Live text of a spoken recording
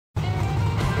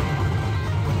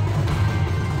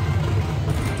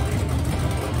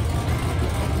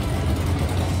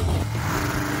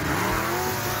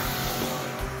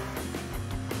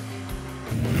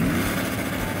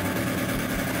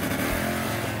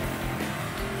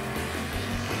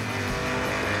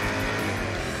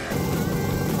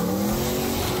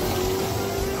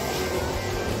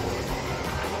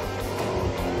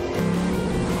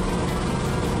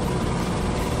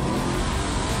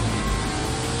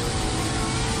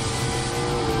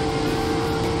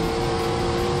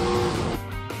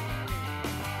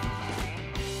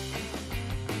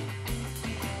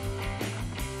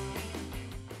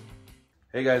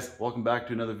Hey guys, welcome back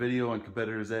to another video on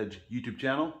Competitor's Edge YouTube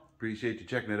channel. Appreciate you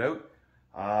checking it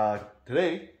out.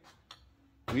 Today,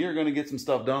 we are going to get some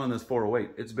stuff done on this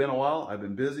 408. It's been a while. I've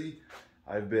been busy.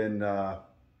 I've been, I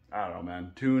don't know,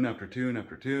 man, tune after tune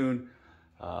after tune,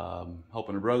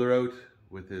 helping a brother out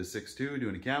with his 6.2,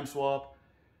 doing a cam swap,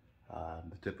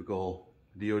 the typical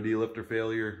DOD lifter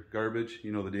failure garbage,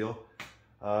 you know the deal.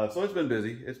 So it's been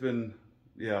busy. It's been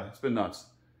nuts.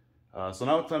 So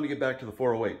now it's time to get back to the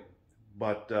 408.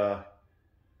 But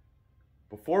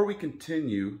before we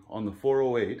continue on the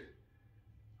 408,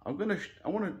 I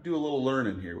want to do a little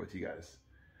learning here with you guys.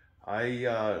 You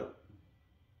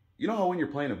know how when you're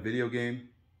playing a video game,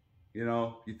 you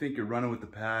know, you think you're running with the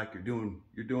pack, you're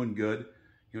doing good,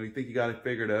 you know, you think you got it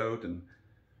figured out, and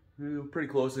pretty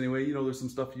close anyway. You know, there's some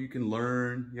stuff you can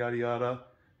learn, yada yada,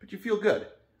 but you feel good,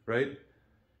 right?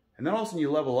 And then all of a sudden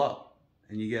you level up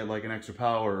and you get like an extra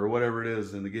power or whatever it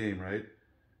is in the game, right?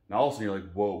 Now all of a sudden you're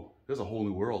like, whoa, there's a whole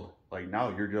new world. Like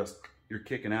now you're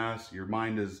kicking ass, your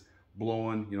mind is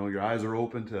blowing, you know, your eyes are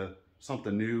open to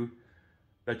something new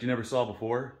that you never saw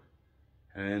before.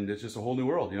 And it's just a whole new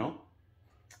world, you know?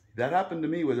 That happened to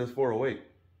me with this 408.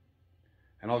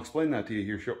 And I'll explain that to you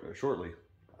here shortly.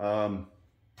 But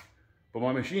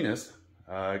my machinist,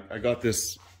 I got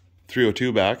this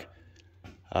 302 back.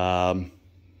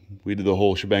 We did the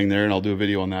whole shebang there, and I'll do a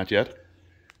video on that yet.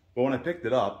 But when I picked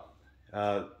it up,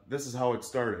 this is how it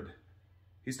started.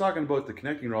 He's talking about the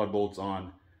connecting rod bolts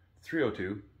on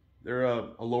 302. They're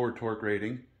a lower torque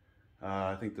rating.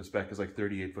 I think the spec is like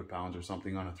 38 foot-pounds or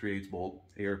something on a 3/8 bolt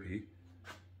ARP.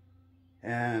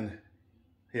 And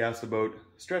he asked about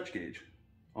stretch gauge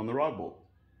on the rod bolt.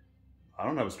 I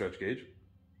don't have a stretch gauge.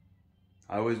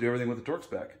 I always do everything with the torque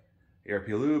spec. ARP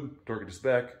lube, torque it to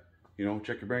spec, you know,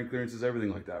 check your bearing clearances,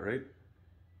 everything like that, right?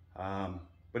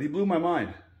 But he blew my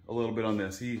mind a little bit on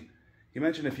this. He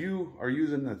mentioned if you are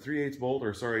using the 3/8 bolt,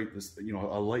 or sorry, this, you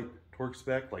know, a light torque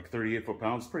spec, like 38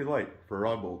 foot-pounds, it's pretty light for a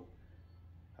rod bolt.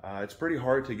 It's pretty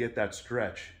hard to get that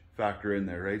stretch factor in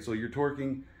there, right? So you're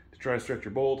torquing to try to stretch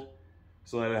your bolt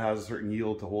so that it has a certain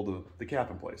yield to hold the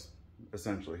cap in place,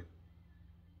 essentially.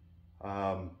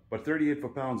 But 38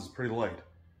 foot-pounds is pretty light.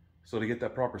 So to get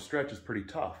that proper stretch is pretty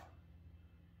tough.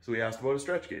 So he asked about a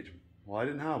stretch gauge. Well, I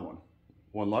didn't have one.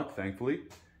 One luck, thankfully,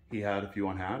 he had a few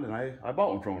on hand, and I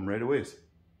bought one from him right away.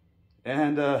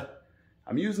 And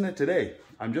I'm using it today.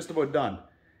 I'm just about done,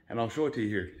 and I'll show it to you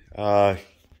here.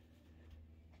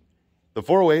 The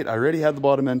 408, I already had the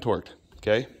bottom end torqued,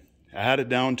 okay? I had it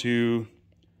down to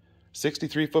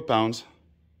 63 foot-pounds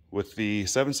with the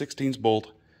 7/16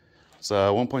 bolt. It's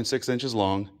 1.6 inches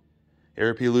long.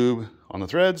 ARP lube on the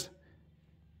threads,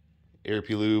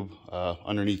 ARP lube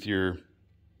underneath your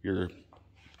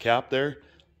cap there,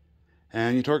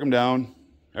 and you torque them down.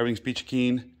 Everything's peachy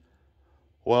keen.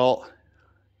 Well,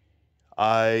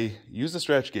 I used the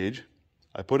stretch gauge.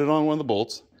 I put it on one of the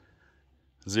bolts,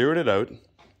 zeroed it out.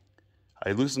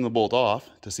 I loosened the bolt off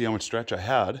to see how much stretch I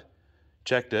had,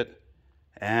 checked it,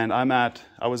 and I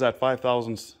was at 5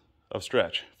 thousandths of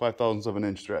stretch, 5 thousandths of an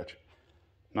inch stretch.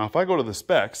 Now if I go to the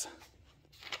specs,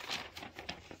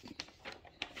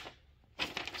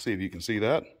 see if you can see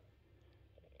that.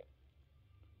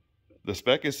 The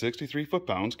spec is 63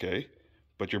 foot-pounds, okay,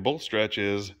 but your bolt stretch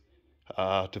is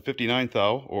to 59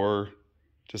 thou or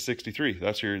to 63.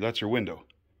 That's your window.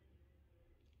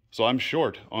 So I'm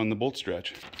short on the bolt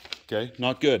stretch. Okay,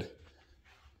 not good.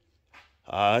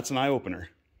 That's an eye-opener.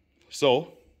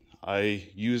 So I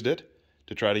used it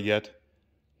to try to get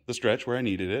the stretch where I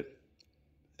needed it.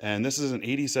 And this is an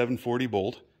 8740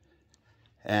 bolt.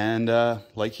 And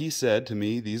like he said to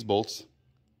me, these bolts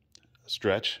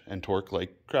stretch and torque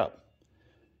like crap.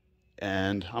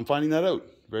 And I'm finding that out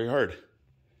very hard.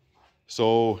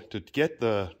 So to get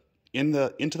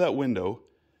into that window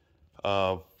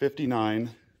of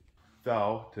 59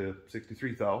 thou to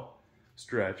 63 thou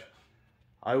stretch,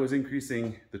 I was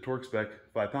increasing the torque spec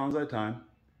 5 pounds at a time.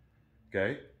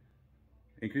 Okay,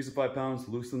 increase it 5 pounds,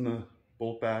 loosen the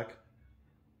bolt back,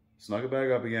 snug it back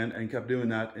up again, and kept doing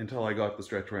that until I got the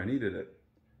stretch where I needed it.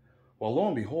 Well, lo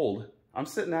and behold, I'm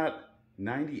sitting at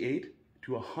 98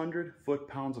 to 100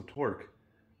 foot-pounds of torque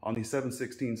on these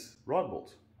 7/16 rod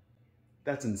bolts.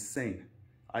 That's insane.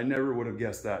 I never would have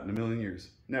guessed that in a million years.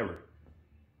 Never.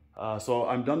 So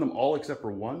I've done them all except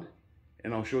for one,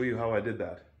 and I'll show you how I did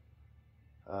that.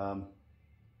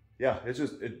 Yeah,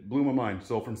 it blew my mind.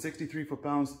 So from 63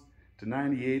 foot-pounds to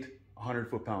 98, 100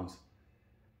 foot-pounds.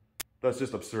 That's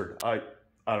just absurd. I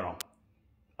don't know.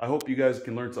 I hope you guys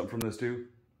can learn something from this too.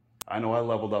 I know I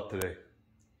leveled up today,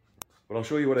 but I'll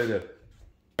show you what I did.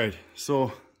 All right,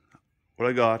 so what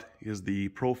I got is the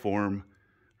Proform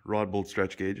rod bolt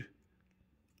stretch gauge.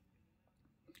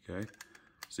 Okay,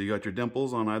 so you got your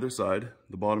dimples on either side,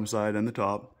 the bottom side and the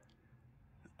top.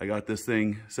 I got this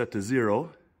thing set to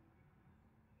 0.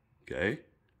 Okay,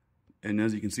 and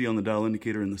as you can see on the dial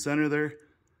indicator in the center there,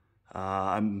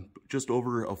 I'm just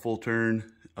over a full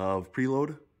turn of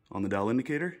preload on the dial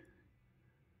indicator.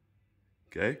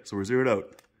 Okay, so we're zeroed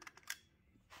out.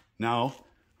 Now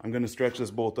I'm going to stretch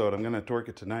this bolt out. I'm going to torque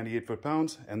it to 98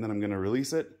 foot-pounds, and then I'm going to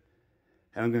release it,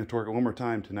 and I'm going to torque it one more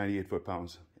time to 98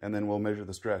 foot-pounds, and then we'll measure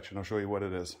the stretch and I'll show you what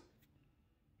it is.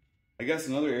 I guess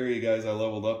another area, guys, I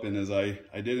leveled up in is I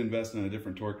did invest in a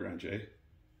different torque wrench, eh?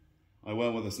 I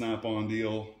went with a Snap-on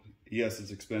deal. Yes,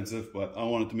 it's expensive, but I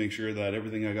wanted to make sure that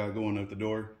everything I got going out the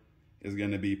door is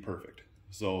going to be perfect.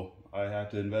 So I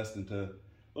had to invest into a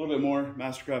little bit more.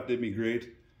 Mastercraft did me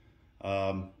great,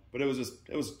 but it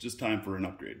was just time for an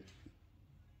upgrade.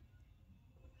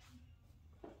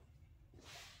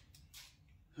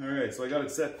 All right, so I got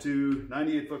it set to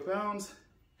 98 foot-pounds.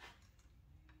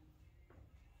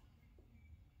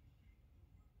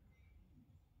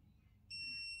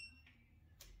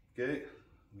 Okay,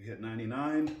 we hit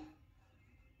 99.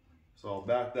 So I'll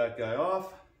back that guy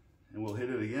off and we'll hit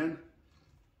it again.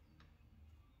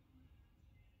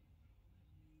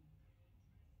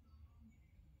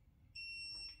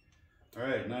 All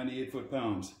right, 98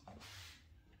 foot-pounds.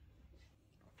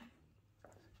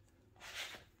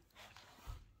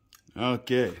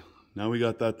 Okay, now we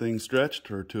got that thing stretched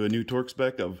to a new torque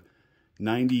spec of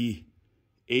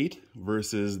 98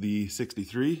 versus the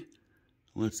 63.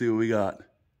 Let's see what we got.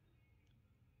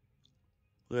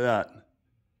 Look at that.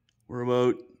 We're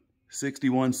about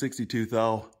 61, 62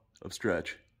 thou of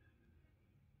stretch.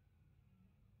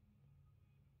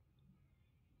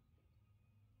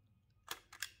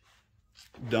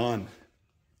 Done.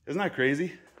 Isn't that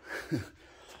crazy?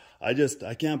 I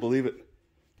can't believe it.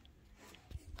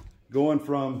 Going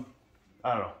from,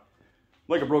 I don't know,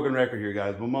 like a broken record here,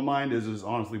 guys, but my mind is just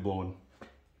honestly blown.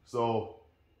 So,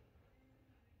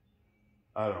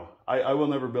 I don't know. I will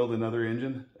never build another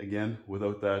engine again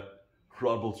without that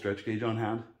rod bolt stretch gauge on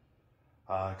hand.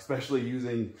 Especially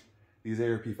using these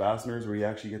ARP fasteners where you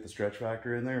actually get the stretch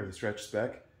factor in there, or the stretch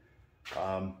spec.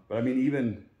 But I mean,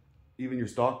 even your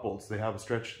stock bolts, they have a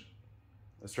stretch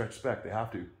spec. They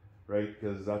have to, right?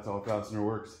 Because that's how a fastener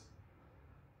works.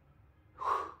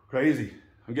 Whew, crazy.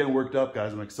 I'm getting worked up,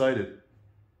 guys. I'm excited.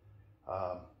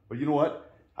 But you know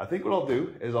what? I think what I'll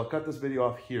do is I'll cut this video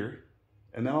off here,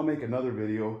 and then I'll make another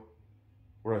video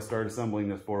where I start assembling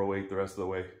this 408 the rest of the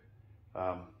way.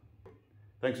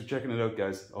 Thanks for checking it out,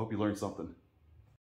 guys. I hope you learned something.